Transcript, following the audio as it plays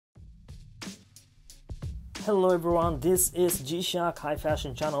Hello everyone, this is GSHOCK High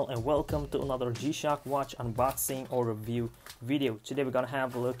Fashion channel and welcome to another GSHOCK watch unboxing or review video. Today we're gonna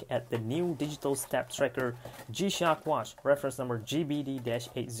have a look at the new digital step tracker GSHOCK watch, reference number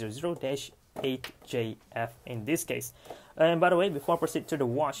GBD-800-8JF in this case. And by the way, before I proceed to the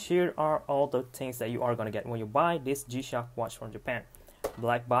watch, here are all the things that you are gonna get when you buy this GSHOCK watch from Japan.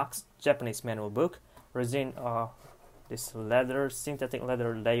 Black box, Japanese manual book, resin, this leather, synthetic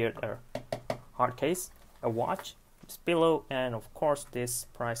leather layered hard case, a watch, this pillow, and of course this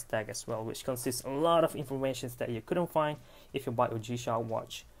price tag as well, which consists a lot of information that you couldn't find if you buy a GSHOCK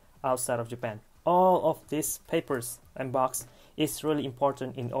watch outside of Japan. All of these papers and box is really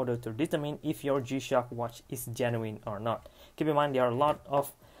important in order to determine if your GSHOCK watch is genuine or not. Keep in mind there are a lot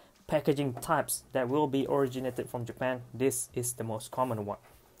of packaging types that will be originated from Japan. This is the most common one.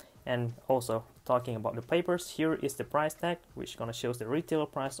 And also talking about the papers, here is the price tag, which gonna shows the retail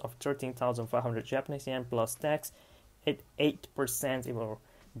price of 13,500 Japanese yen plus tax. At 8% it will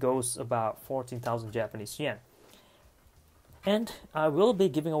goes about 14,000 Japanese yen. And I will be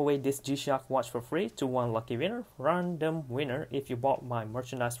giving away this GSHOCK watch for free to one lucky winner, random winner. If you bought my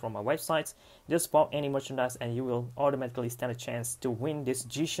merchandise from my websites, just bought any merchandise and you will automatically stand a chance to win this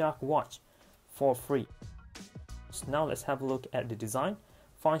GSHOCK watch for free. So now let's have a look at the design,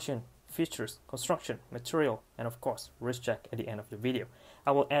 function, features, construction, material, and of course wrist check at the end of the video.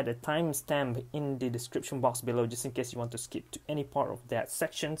 I will add a timestamp in the description box below just in case you want to skip to any part of that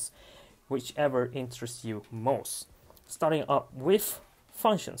sections, whichever interests you most. Starting up with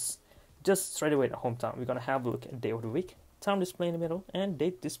functions, just straight away at home time, we're gonna have a look at day of the week, time display in the middle, and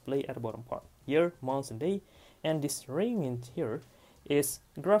date display at the bottom part, year, months, and day. And this ring in here is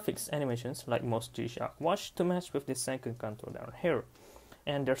graphics animations like most GSHOCK watch to match with the second contour down here.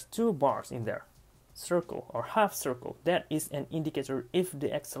 And there's two bars in there, circle or half circle. That is an indicator if the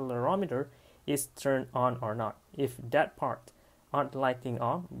accelerometer is turned on or not. If that part aren't lighting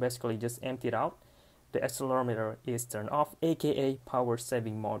on, basically just emptied out, the accelerometer is turned off, aka power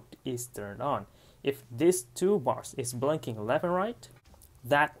saving mode is turned on. If these two bars is blinking left and right,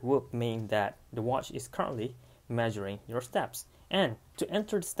 that would mean that the watch is currently measuring your steps. And to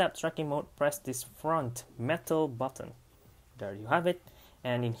enter the step tracking mode, press this front metal button. There you have it.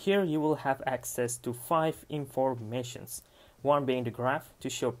 And in here you will have access to 5 informations. One being the graph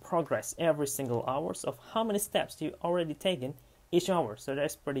to show progress every single hours of how many steps you already taken each hour. So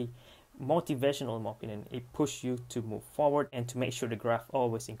that's pretty motivational in my opinion. It pushes you to move forward and to make sure the graph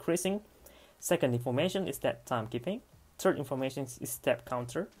always increasing. Second information is that timekeeping. Third information is step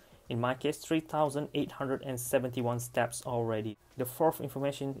counter. In my case, 3,871 steps already. The fourth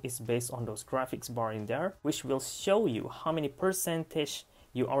information is based on those graphics bar in there, which will show you how many percentage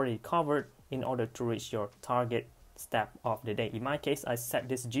you already covered in order to reach your target step of the day. In my case, I set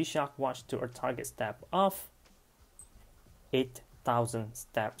this GSHOCK watch to a target step of 8,000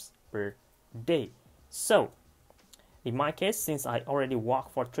 steps per day. So, in my case, since I already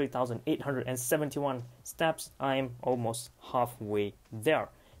walked for 3,871 steps, I'm almost halfway there.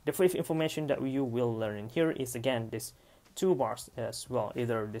 The fifth information that you will learn in here is again this two bars as well.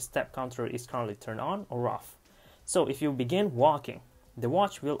 Either the step counter is currently turned on or off. So if you begin walking, the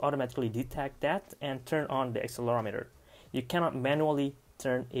watch will automatically detect that and turn on the accelerometer. You cannot manually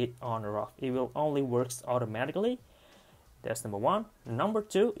turn it on or off. It will only works automatically. That's number one. Number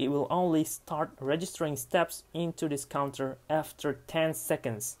two, it will only start registering steps into this counter after 10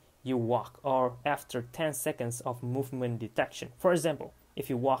 seconds you walk or after 10 seconds of movement detection. For example, if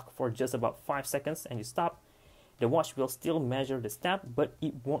you walk for just about 5 seconds and you stop, the watch will still measure the step, but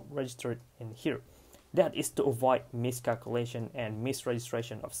it won't register it in here. That is to avoid miscalculation and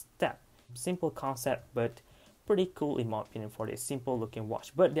misregistration of step. Simple concept, but pretty cool in my opinion for this simple looking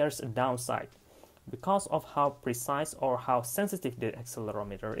watch. But there's a downside. Because of how precise or how sensitive the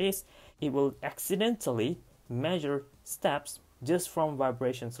accelerometer is, it will accidentally measure steps just from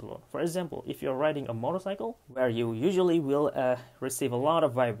vibrations alone. For example, if you're riding a motorcycle where you usually will receive a lot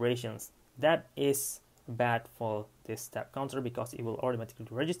of vibrations, that is bad for this step counter because it will automatically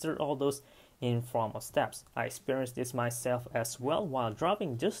register all those in form of steps. I experienced this myself as well while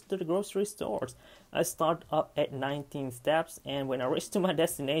driving just to the grocery stores. I start up at 19 steps and when I reach to my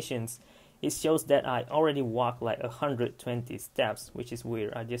destinations, it shows that I already walked like 120 steps, which is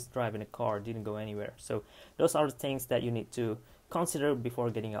weird. I just drive in a car, didn't go anywhere. So those are the things that you need to consider before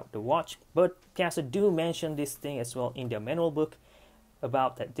getting out the watch. But Casio do mention this thing as well in their manual book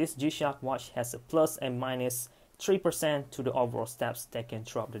about that this GSHOCK watch has a plus and minus 3% to the overall steps taken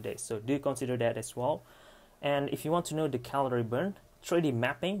throughout the day. So do consider that as well. And if you want to know the calorie burn, 3D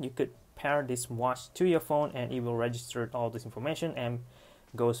mapping, you could pair this watch to your phone and it will register all this information and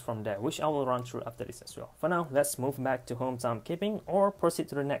goes from there, which I will run through after this as well. For now, let's move back to home timekeeping or proceed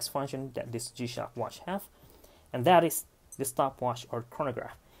to the next function that this G-SHOCK watch have, and that is the stopwatch or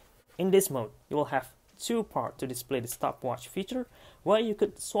chronograph. In this mode, you will have two parts to display the stopwatch feature, where you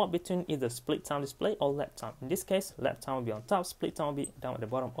could swap between either split time display or lap time. In this case, lap time will be on top, split time will be down at the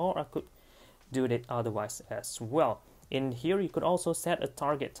bottom, or I could do it otherwise as well. In here, you could also set a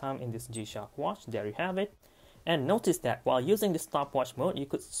target time in this G-SHOCK watch. There you have it. And notice that while using the stopwatch mode, you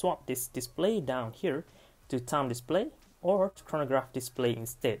could swap this display down here to time display or chronograph display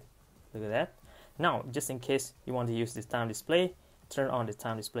instead. Look at that. Now, just in case you want to use this time display, turn on the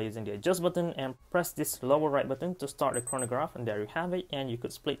time display using the adjust button and press this lower right button to start the chronograph, and there you have it. And you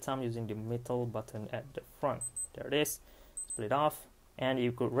could split time using the middle button at the front. There it is. Split off, and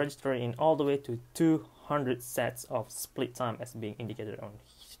you could register in all the way to 200 sets of split time as being indicated on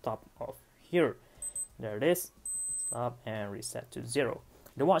top of here. There it is. Stop and reset to 0.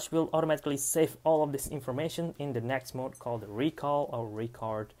 The watch will automatically save all of this information in the next mode called the recall or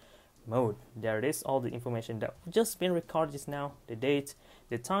record mode. There it is, all the information that just been recorded just now, the date,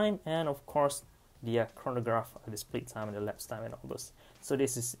 the time, and of course the chronograph, the split time and the lapse time and all those. So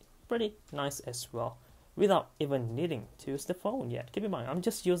this is pretty nice as well, without even needing to use the phone yet. Keep in mind, I'm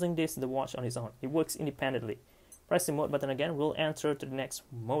just using the watch on its own. It works independently. Press the mode button again will enter to the next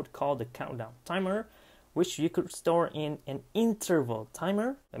mode called the countdown timer, which you could store in an interval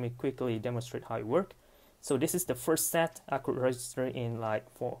timer. Let me quickly demonstrate how it works. So this is the first set. I could register in like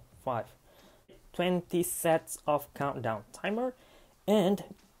 20 sets of countdown timer, and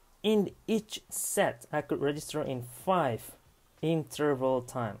in each set I could register in 5 interval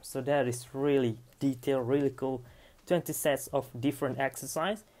times. So that is really detailed, really cool. 20 sets of different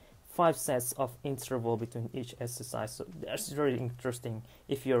exercise, 5 sets of interval between each exercise. So that's really interesting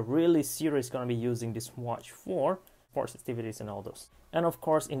if you're really serious going to be using this watch for sports activities and all those. And of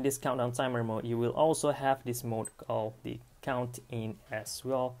course, in this countdown timer mode, you will also have this mode called the count in as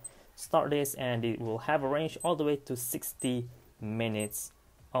well. Start this and it will have a range all the way to 60 minutes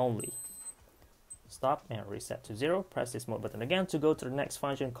only. Stop and reset to 0. Press this mode button again to go to the next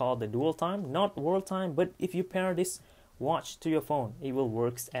function called the dual time. Not world time, but if you pair this watch to your phone, it will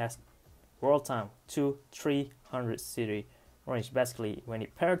work as world time to 300 city range. Basically, when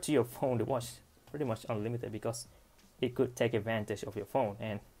it paired to your phone, the watch pretty much unlimited because it could take advantage of your phone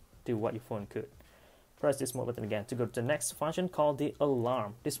and do what your phone could. Press this mode button again to go to the next function called the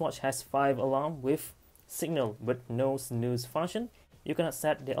alarm. This watch has 5 alarms with signal but no snooze function. You cannot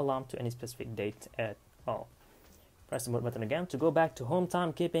set the alarm to any specific date at all. Press the mode button again to go back to home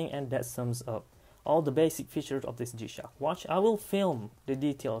timekeeping, and that sums up all the basic features of this G-SHOCK watch. I will film the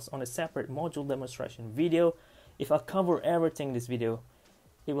details on a separate module demonstration video. If I cover everything in this video,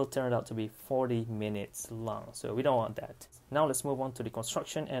 it will turn out to be 40 minutes long, so we don't want that. Now let's move on to the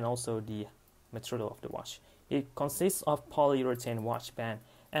construction and also the material of the watch. It consists of polyurethane watch band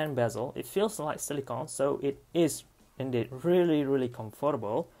and bezel. It feels like silicone, so it is indeed really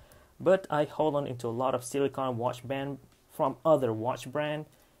comfortable, but I hold on into a lot of silicone watch band from other watch brand.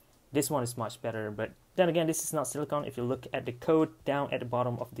 This one is much better, but then again, this is not silicone. If you look at the code down at the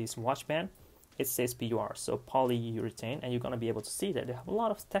bottom of this watch band, it says PUR, so polyurethane, and you're gonna be able to see that they have a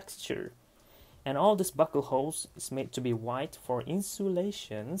lot of texture. And all these buckle holes is made to be white for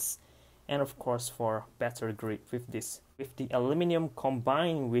insulations, and of course for better grip with the aluminum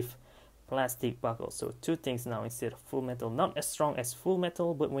combined with plastic buckle. So 2 things now instead of full metal. Not as strong as full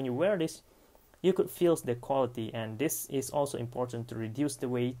metal, but when you wear this, you could feel the quality, and this is also important to reduce the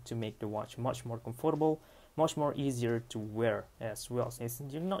weight to make the watch much more comfortable, much more easier to wear as well, since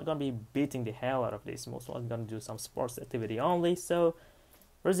you're not going to be beating the hell out of this. Most likely going to do some sports activity only, so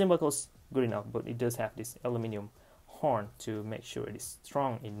resin buckle is good enough, but it does have this aluminum horn to make sure it is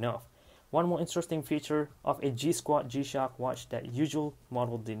strong enough. One more interesting feature of a G-Squad G-SHOCK watch that usual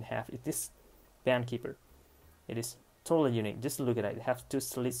model didn't have is this band keeper. It is totally unique. Just look at it. It has 2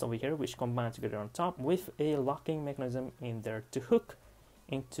 slits over here which combine together on top with a locking mechanism in there to hook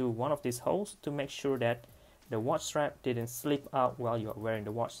into one of these holes to make sure that the watch strap didn't slip out while you are wearing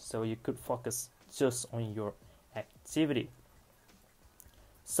the watch, so you could focus just on your activity.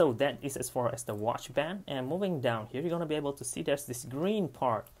 So that is as far as the watch band. And moving down here, you're going to be able to see there's this green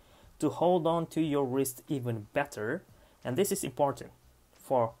part to hold on to your wrist even better, and this is important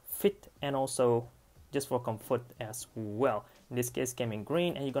for fit and also just for comfort as well. In this case came in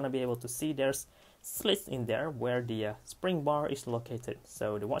green, and you're going to be able to see there's slits in there where the spring bar is located.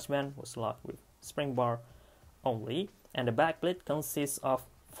 So the watch band was locked with spring bar only, and the backplate consists of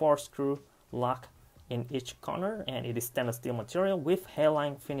 4 screw lock in each corner, and it is stainless steel material with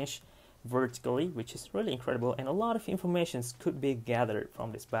hairline finish vertically, which is really incredible, and a lot of information could be gathered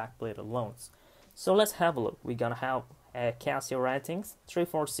from this backplate alone. So let's have a look. We're gonna have a Casio ratings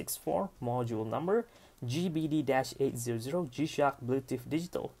 3464 module number, GBD-800 GSHOCK Bluetooth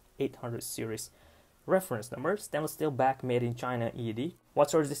Digital 800 series. Reference number, stainless steel back, made in China, ED.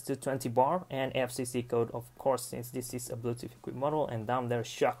 Watch resistor 20 bar and FCC code, of course, since this is a Bluetooth equipped model, and down there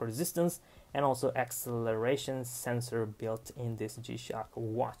shock resistance and also acceleration sensor built in this G-SHOCK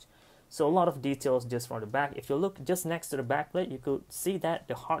watch. So a lot of details just from the back. If you look just next to the backplate, you could see that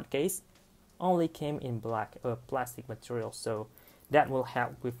the hard case only came in black plastic material, so that will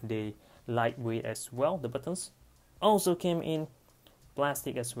help with the lightweight as well. The buttons also came in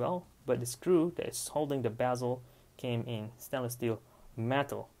plastic as well, but the screw that is holding the bezel came in stainless steel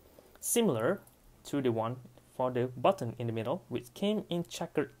metal, similar to the one for the button in the middle, which came in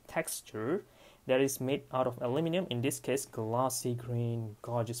checkered texture that is made out of aluminum, in this case glossy green,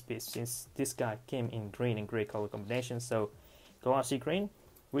 gorgeous piece, since this guy came in green and gray color combination. So glossy green,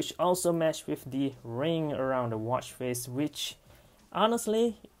 which also matched with the ring around the watch face, which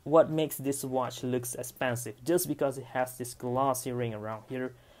honestly what makes this watch looks expensive, just because it has this glossy ring around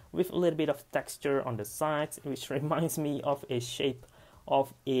here with a little bit of texture on the sides, which reminds me of a shape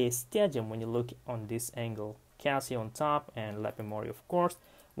of a stadium when you look on this angle. Casio on top and lap memory, of course.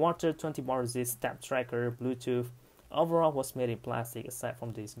 Water 20 bar resist, step tracker, Bluetooth. Overall was made in plastic aside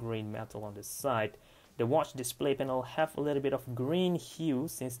from this green metal on the side. The watch display panel have a little bit of green hue,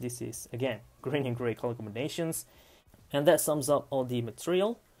 since this is again green and gray color combinations, and that sums up all the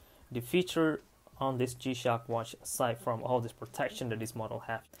material. The feature on this G-SHOCK watch, aside from all this protection that this model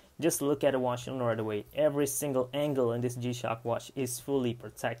has, just look at the watch and right away, every single angle in this G-SHOCK watch is fully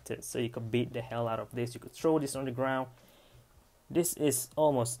protected, so you could beat the hell out of this, you could throw this on the ground. This is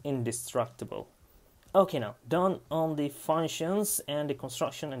almost indestructible. Okay, now done on the functions and the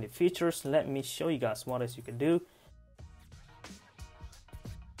construction and the features, let me show you guys what else you can do.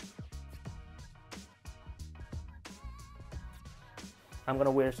 I'm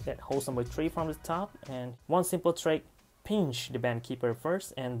gonna wear that hose number 3 from the top, and one simple trick: pinch the band keeper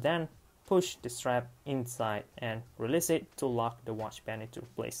first and then push the strap inside and release it to lock the watch band into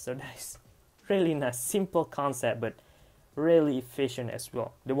place. So that's really nice, simple concept, but really efficient as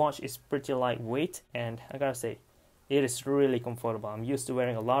well. The watch is pretty lightweight, and I gotta say, it is really comfortable. I'm used to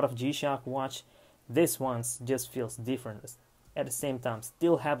wearing a lot of G-SHOCK watch. This one just feels different. At the same time,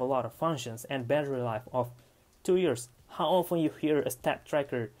 still have a lot of functions and battery life of 2 years. How often you hear a step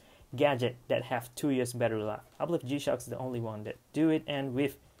tracker gadget that have 2 years battery life? I believe G-SHOCK is the only one that do it, and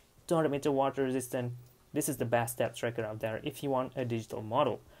with 200 meter water resistant, this is the best step tracker out there if you want a digital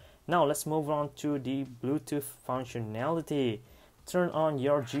model. Now let's move on to the Bluetooth functionality. Turn on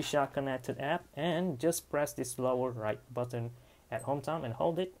your G-SHOCK connected app and just press this lower right button at home time and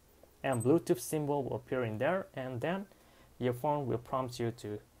hold it, and Bluetooth symbol will appear in there, and then your phone will prompt you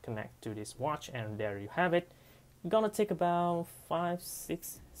to connect to this watch, and there you have it. Gonna take about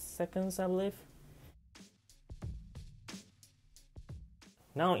 5-6 seconds, I believe.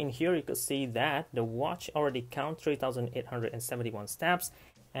 Now in here you can see that the watch already counts 3,871 steps,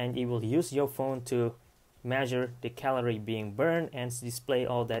 and it will use your phone to measure the calorie being burned and display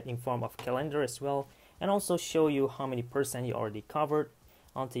all that in form of calendar as well, and also show you how many percent you already covered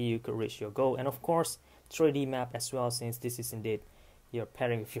until you could reach your goal, and of course 3D map as well, since this is indeed you're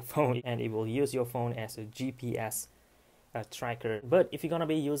pairing with your phone, and it will use your phone as a GPS tracker. But if you're gonna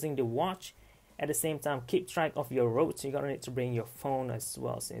be using the watch at the same time keep track of your routes, you're gonna need to bring your phone as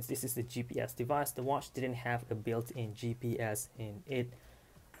well, since this is the GPS device. The watch didn't have a built-in GPS in it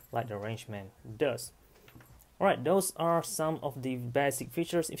like the Rangeman does. Alright, those are some of the basic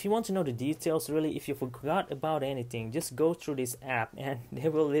features. If you want to know the details, really, if you forgot about anything, just go through this app and they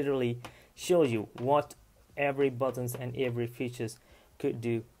will literally show you what every buttons and every features could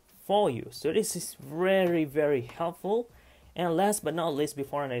do for you. So this is very, very helpful. And last but not least,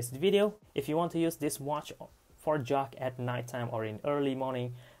 before our next video, if you want to use this watch for jog at nighttime or in early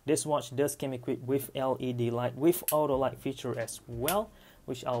morning, this watch does come equipped with LED light with auto light feature as well,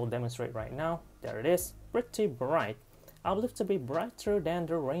 which I will demonstrate right now. There it is, pretty bright. I believe to be brighter than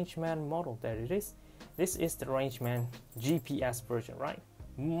the Rangeman model. There it is. This is the Rangeman GPS version, right?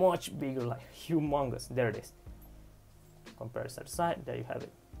 Much bigger, like humongous. There it is. Compare side to side, there you have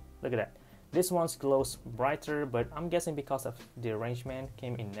it. Look at that. This one's glows brighter, but I'm guessing because of the Rangeman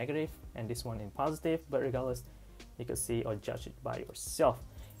came in negative and this one in positive, but regardless, you can see or judge it by yourself.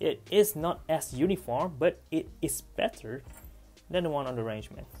 It is not as uniform, but it is better than the one on the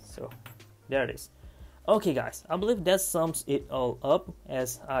Rangeman. So there it is. Okay guys, I believe that sums it all up.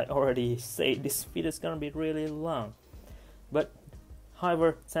 As I already said, this video is gonna be really long, but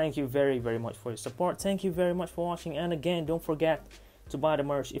However, thank you very much for your support. Thank you very much for watching, and again, don't forget to buy the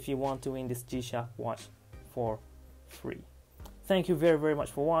merch if you want to win this GSHOCK watch for free. Thank you very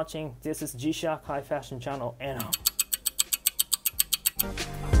much for watching. This is GSHOCK High Fashion Channel, and